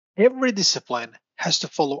every discipline has to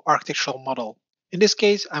follow architectural model. In this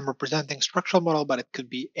case, I'm representing structural model, but it could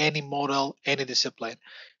be any model, any discipline.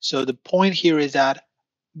 So the point here is that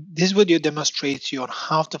this video demonstrates you on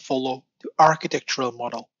how to follow the architectural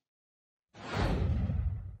model.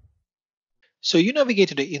 So you navigate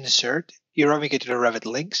to the insert, you navigate to the Revit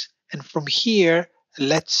links, and from here,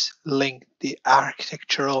 let's link the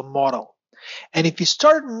architectural model. And if you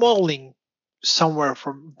start modeling somewhere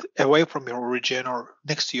away from your origin or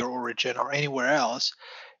next to your origin or anywhere else,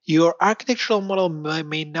 your architectural model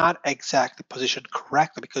may not exactly position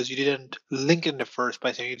correctly because you didn't link it in the first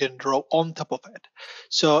place and you didn't draw on top of it.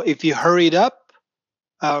 So if you hurried up,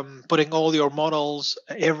 putting all your models,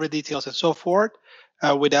 every details and so forth,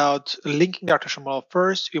 without linking the architectural model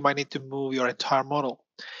first, you might need to move your entire model.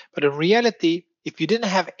 But in reality, if you didn't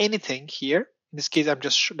have anything here, in this case, I'm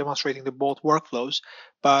just demonstrating the both workflows.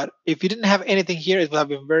 But if you didn't have anything here, it would have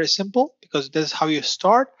been very simple because this is how you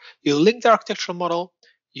start. You link the architectural model,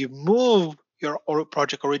 you move your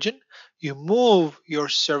project origin, you move your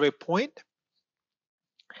survey point,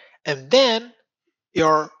 and then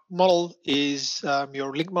your model is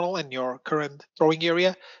your link model and your current drawing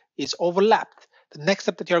area is overlapped. The next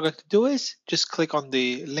step that you're going to do is just click on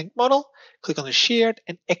the link model, click on the shared,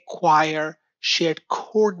 and acquire shared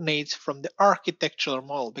coordinates from the architectural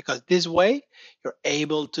model, because this way you're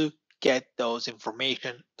able to get those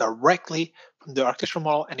information directly from the architectural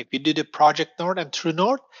model. And if you do the project node and true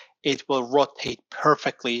node, it will rotate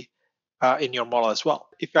perfectly in your model as well.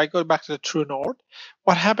 If I go back to the true node,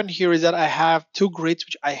 what happened here is that I have two grids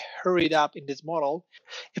which I hurried up in this model.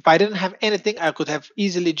 If I didn't have anything, I could have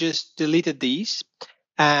easily just deleted these.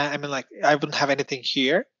 I wouldn't have anything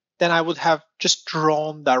here. Then I would have just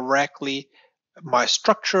drawn directly my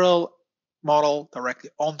structural model directly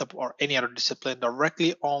on top, or any other discipline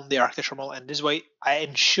directly on the architectural model. And this way I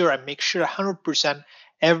make sure 100%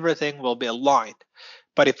 everything will be aligned.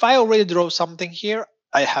 But if I already draw something here,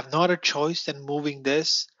 I have no other choice than moving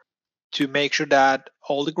this to make sure that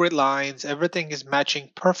all the grid lines, everything is matching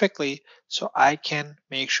perfectly, so I can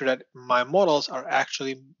make sure that my models are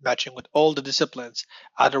actually matching with all the disciplines.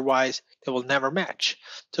 Otherwise, they will never match.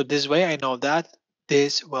 So this way I know that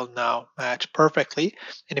this will now match perfectly.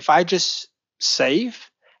 And if I just save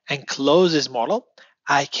and close this model,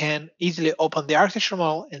 I can easily open the architectural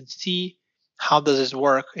model and see how does this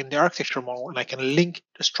work in the architectural model, and I can link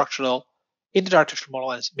the structural into the architectural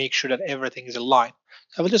model and make sure that everything is aligned.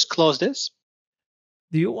 I will just close this.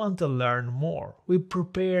 Do you want to learn more? We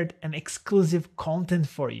prepared an exclusive content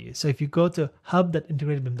for you. So if you go to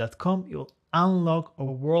hub.integratedbim.com, you'll unlock a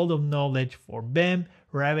world of knowledge for BIM,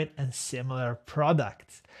 Revit, and similar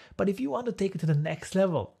products. But if you want to take it to the next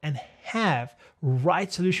level and have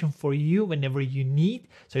right solution for you whenever you need,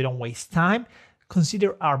 so you don't waste time,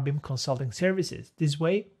 consider our BIM consulting services. This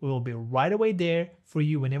way, we will be right away there for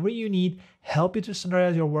you whenever you need, help you to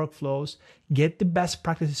standardize your workflows, get the best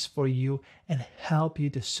practices for you, and help you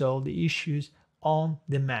to solve the issues on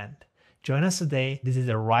demand. Join us today. This is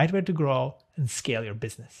the right way to grow and scale your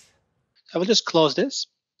business. I will just close this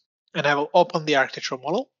and I will open the architectural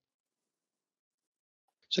model.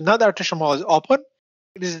 So now the architectural model is open.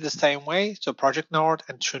 This is the same way. So project node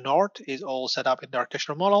and true node is all set up in the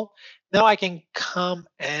architectural model. Now I can come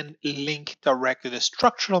and link directly the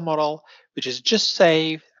structural model, which is just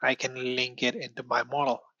saved. I can link it into my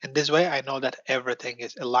model. And this way I know that everything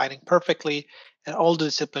is aligning perfectly and all the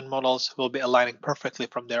discipline models will be aligning perfectly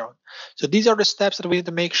from there on. So these are the steps that we need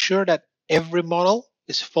to make sure that every model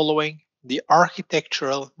is following the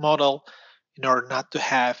architectural model in order not to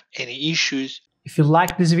have any issues. If you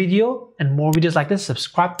like this video and more videos like this,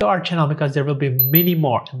 subscribe to our channel because there will be many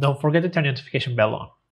more. And don't forget to turn the notification bell on.